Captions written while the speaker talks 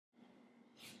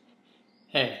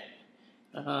Hey,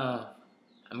 uh,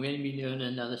 I'm gonna be doing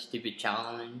another stupid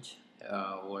challenge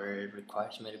where it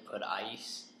requires me to put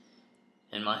ice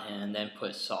in my hand, then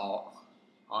put salt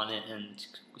on it and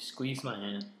squeeze my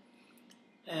hand.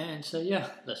 And so yeah,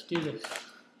 let's do this.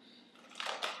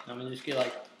 I'm gonna just get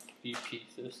like a few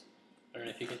pieces. I don't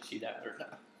know if you can see that or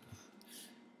not.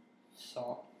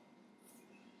 Salt.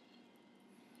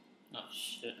 Oh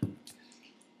shit.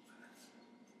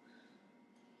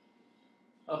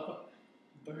 Oh,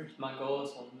 birds. My goal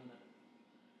is 1 minute.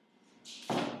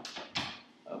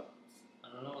 Oh, I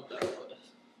don't know what that was.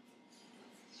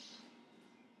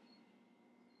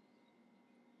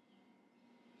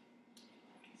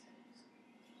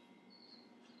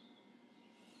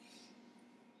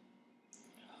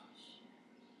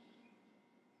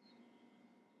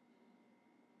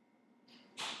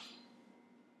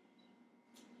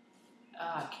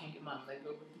 I can't get my leg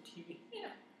over the TV. Yeah.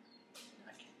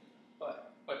 I can't.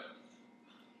 What?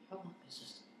 How long is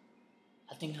this?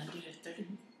 I think I did it 30,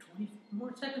 20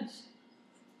 more seconds.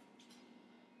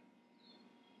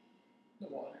 The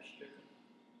water's dripping.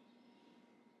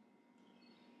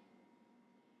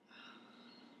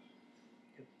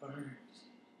 It burns.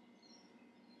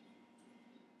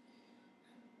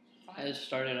 I just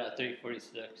started at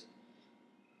 3:46.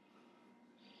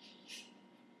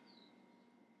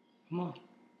 Come on.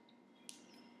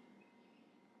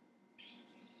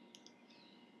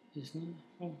 It's not.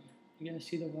 Oh, you guys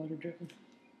see the water dripping?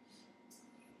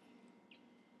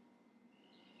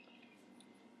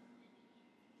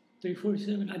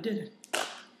 3:47. I did it.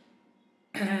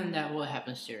 And that what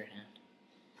happens to your hand.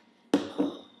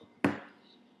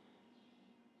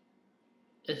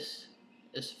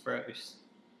 It's froze.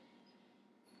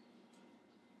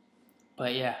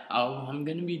 But yeah, I'm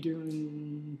gonna be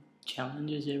doing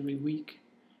challenges every week.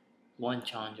 One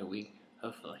challenge a week,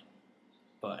 hopefully.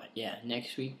 But yeah,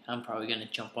 next week I'm probably gonna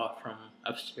jump off from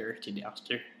upstairs to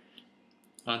downstairs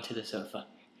onto the sofa.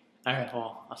 Alright,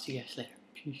 well, I'll see you guys later.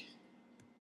 Peace.